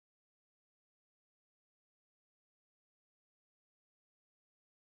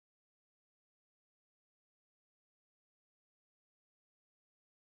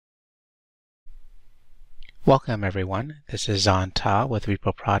Welcome everyone, this is Zon Ta with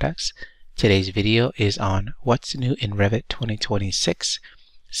Repo Products. Today's video is on what's new in Revit 2026,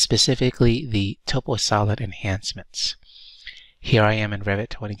 specifically the Toposolid Enhancements. Here I am in Revit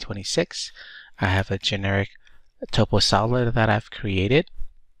 2026. I have a generic Toposolid that I've created,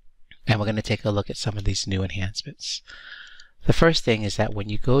 and we're going to take a look at some of these new enhancements. The first thing is that when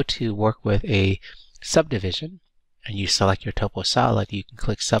you go to work with a subdivision and you select your Toposolid, you can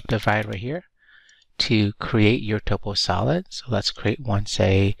click Subdivide right here to create your Toposolid. So let's create one,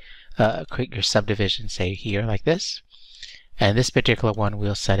 say, create your subdivision, say here like this. And this particular one,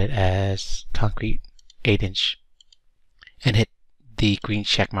 we'll set it as concrete 8-inch and hit the green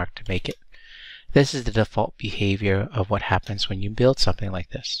check mark to make it. This is the default behavior of what happens when you build something like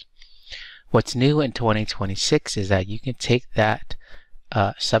this. What's new in 2026 is that you can take that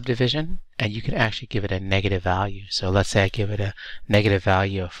subdivision and you can actually give it a negative value. So let's say I give it a negative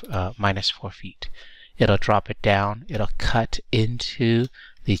value of -4 feet. It'll drop it down, it'll cut into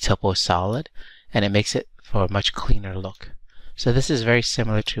the Toposolid, and it makes it for a much cleaner look. So this is very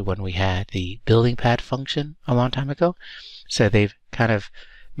similar to when we had the building pad function a long time ago. So they've kind of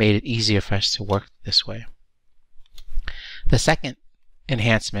made it easier for us to work this way. The second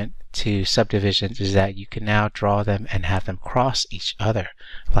enhancement to subdivisions is that you can now draw them and have them cross each other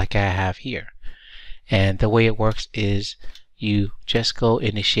like I have here. And the way it works is you just go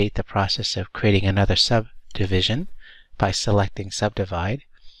initiate the process of creating another subdivision by selecting Subdivide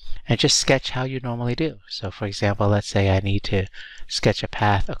and just sketch how you normally do. So for example, let's say I need to sketch a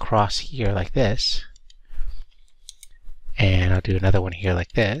path across here like this, and I'll do another one here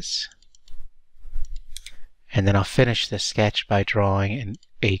like this. And then I'll finish the sketch by drawing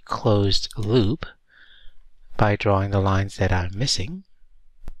a closed loop by drawing the lines that I'm missing.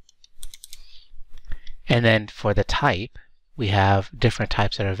 And then for the type, we have different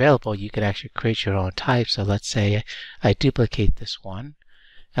types that are available. You can actually create your own type. So let's say I duplicate this one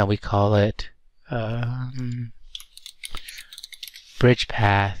and we call it bridge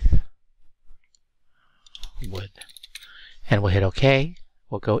path wood. And we'll hit OK.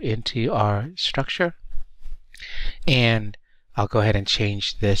 We'll go into our structure. And I'll go ahead and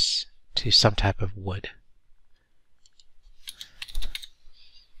change this to some type of wood.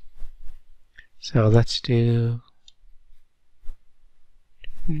 So let's do,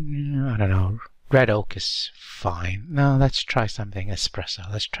 I don't know, red oak is fine. No, let's try something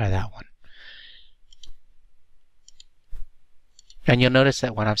espresso. Let's try that one. And you'll notice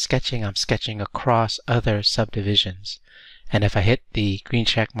that when I'm sketching across other subdivisions. And if I hit the green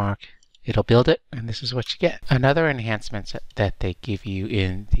check mark, it'll build it, and this is what you get. Another enhancement that they give you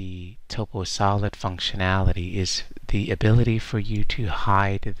in the Toposolid functionality is the ability for you to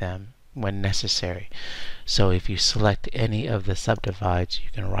hide them when necessary. So if you select any of the subdivides, you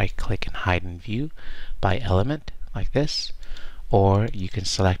can right click and hide in view by element like this, or you can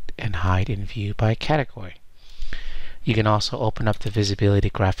select and hide in view by category. You can also open up the visibility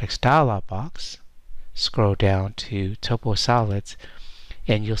graphics dialog box, scroll down to Toposolids,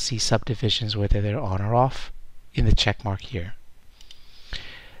 and you'll see subdivisions whether they're on or off in the check mark here.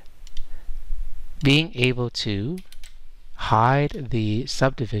 Being able to hide the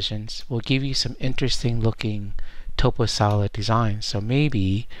subdivisions will give you some interesting looking Toposolid designs. So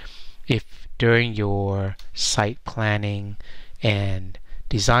maybe if during your site planning and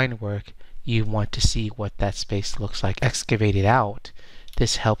design work you want to see what that space looks like excavated out,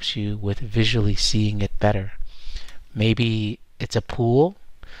 this helps you with visually seeing it better. Maybe it's a pool,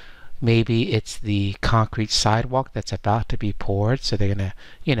 maybe it's the concrete sidewalk that's about to be poured, so they're gonna,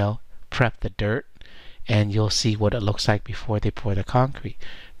 prep the dirt, and you'll see what it looks like before they pour the concrete.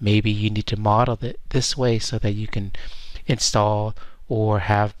 Maybe you need to model it this way so that you can install or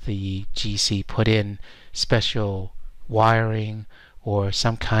have the GC put in special wiring or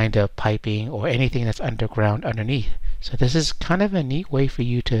some kind of piping or anything that's underground underneath. So this is kind of a neat way for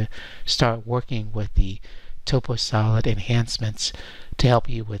you to start working with the Toposolid enhancements to help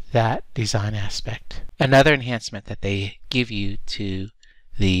you with that design aspect. Another enhancement that they give you to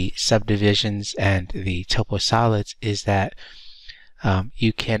the subdivisions and the Toposolids is that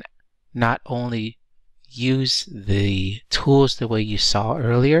you can not only use the tools the way you saw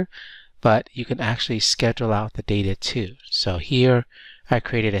earlier, but you can actually schedule out the data too. So here I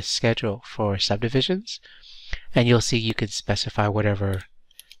created a schedule for subdivisions, and you'll see you can specify whatever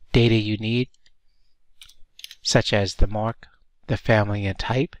data you need, such as the mark, the family and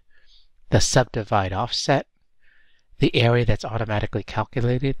type, the subdivide offset, the area that's automatically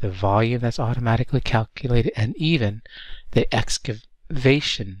calculated, the volume that's automatically calculated, and even the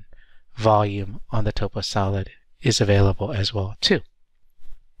excavation volume on the Toposolid is available as well too.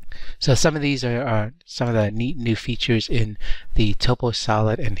 So some of these are some of the neat new features in the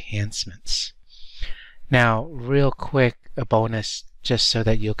Toposolid Enhancements. Now, real quick, a bonus just so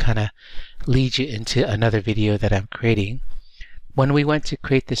that you'll kind of lead you into another video that I'm creating. When we went to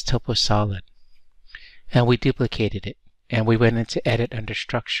create this Toposolid and we duplicated it and we went into edit under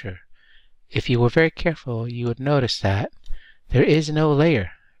structure, if you were very careful, you would notice that there is no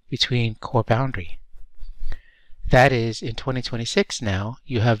layer between core boundary. That is, in 2026 now,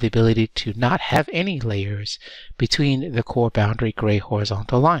 you have the ability to not have any layers between the core boundary gray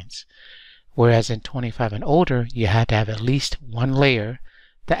horizontal lines. Whereas in 25 and older, you had to have at least one layer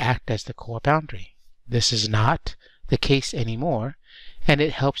to act as the core boundary. This is not the case anymore, and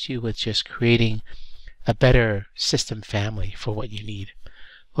it helps you with just creating a better system family for what you need.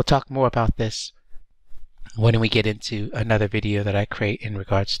 We'll talk more about this when we get into another video that I create in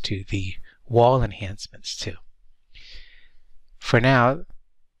regards to the wall enhancements too. For now,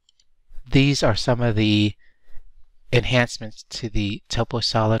 these are some of the enhancements to the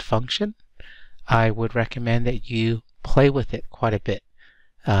Toposolid function. I would recommend that you play with it quite a bit.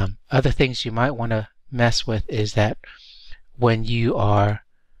 Other things you might want to mess with is that when you are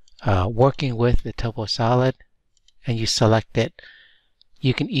working with the Toposolid and you select it,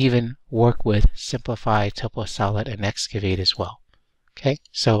 you can even work with Simplify, Toposolid, and Excavate as well. Okay,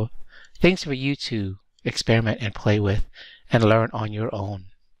 so things for you to experiment and play with and learn on your own.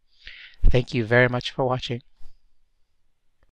 Thank you very much for watching.